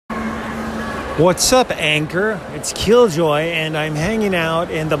What's up, Anchor? It's Killjoy, and I'm hanging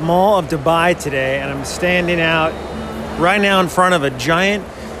out in the Mall of Dubai today, and I'm standing out right now in front of a giant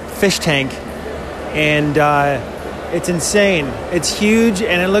fish tank, and it's insane. It's huge,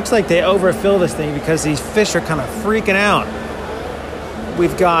 and it looks like they overfill this thing because these fish are kind of freaking out.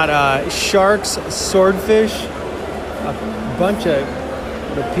 We've got sharks, swordfish, a bunch of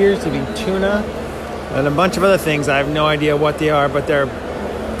what appears to be tuna, and a bunch of other things. I have no idea what they are, but they're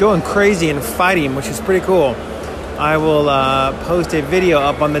going crazy and fighting, which is pretty cool. I will post a video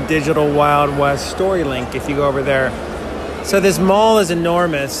up on the Digital Wild West story link if you go over there. So this mall is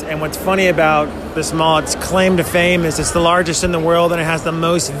enormous, and what's funny about this mall, its claim to fame is it's the largest in the world and it has the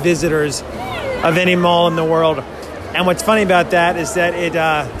most visitors of any mall in the world. And what's funny about that is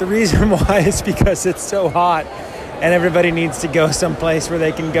that the reason why is because it's so hot and everybody needs to go someplace where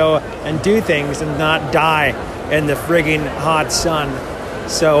they can go and do things and not die in the frigging hot sun.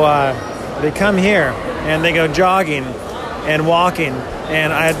 So they come here and they go jogging and walking,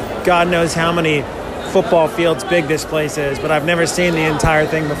 and God knows how many football fields big this place is, but I've never seen the entire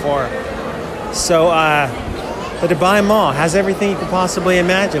thing before. So the Dubai Mall has everything you could possibly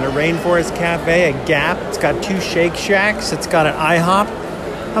imagine. A Rainforest Cafe, a Gap, it's got 2 Shake Shacks, it's got an IHOP.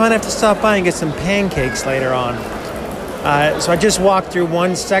 I might have to stop by and get some pancakes later on. So I just walked through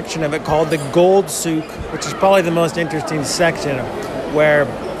one section of it called the Gold Souk, which is probably the most interesting section, where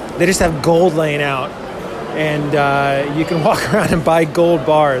they just have gold laying out, and you can walk around and buy gold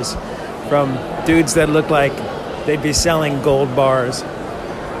bars from dudes that look like they'd be selling gold bars.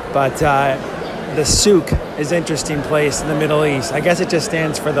 But the souk is an interesting place in the Middle East. I guess it just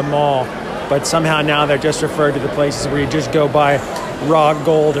stands for the mall, but somehow now they're just referred to the places where you just go buy raw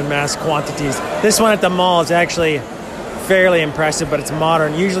gold in mass quantities. This one at the mall is actually fairly impressive, but it's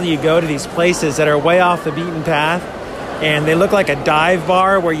modern. Usually you go to these places that are way off the beaten path, and they look like a dive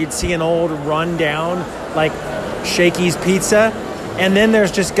bar where you'd see an old rundown, like Shakey's Pizza. And then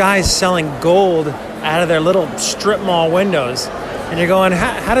there's just guys selling gold out of their little strip mall windows. And you're going,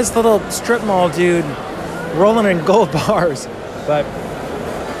 how does the little strip mall dude rolling in gold bars? But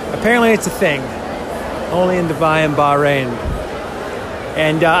apparently it's a thing, only in Dubai and Bahrain.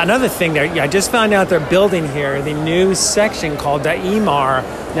 And another thing there, I just found out they're building here the new section called the Emaar.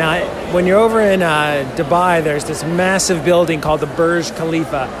 Now, when you're over in Dubai, there's this massive building called the Burj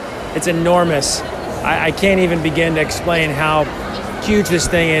Khalifa. It's enormous. I can't even begin to explain how huge this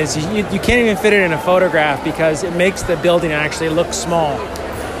thing is. You can't even fit it in a photograph because it makes the building actually look small.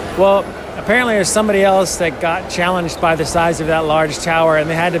 Well, apparently there's somebody else that got challenged by the size of that large tower, and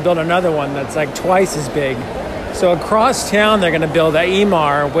they had to build another one that's like twice as big. So across town, they're going to build a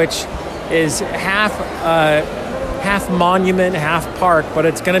Emaar, which is half monument, half park, but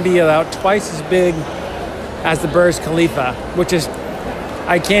it's going to be about twice as big as the Burj Khalifa, which is,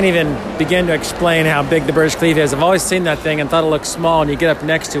 I can't even begin to explain how big the Burj Khalifa is. I've always seen that thing and thought it looked small, and you get up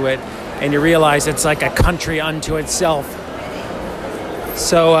next to it and you realize it's like a country unto itself.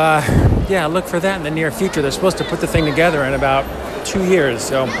 So, yeah, look for that in the near future. They're supposed to put the thing together in about 2 years,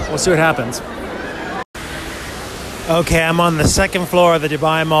 so we'll see what happens. Okay, I'm on the second floor of the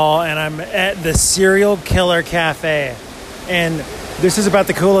Dubai Mall, and I'm at the Serial Killer Cafe. And this is about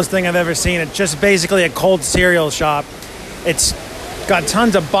the coolest thing I've ever seen. It's just basically a cold cereal shop. It's got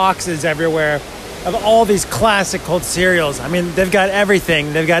tons of boxes everywhere of all these classic cold cereals. I mean, they've got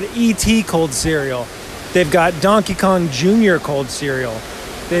everything. They've got E.T. cold cereal. They've got Donkey Kong Jr. cold cereal.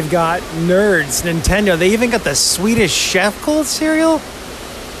 They've got Nerds, Nintendo. They even got the Swedish Chef cold cereal.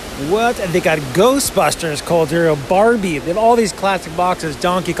 What? And they got Ghostbusters cold cereal, Barbie. They have all these classic boxes.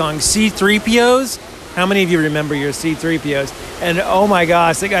 Donkey Kong, C-3POs. How many of you remember your C-3POs? And oh my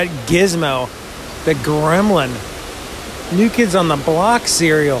gosh, they got Gizmo, the Gremlin, New Kids on the Block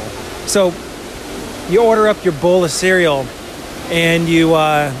cereal. So you order up your bowl of cereal, and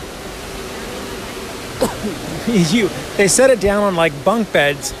they set it down on like bunk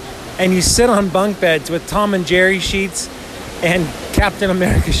beds, and you sit on bunk beds with Tom and Jerry sheets and Captain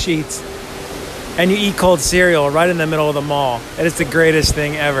America sheets, and you eat cold cereal right in the middle of the mall. It is the greatest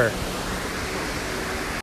thing ever.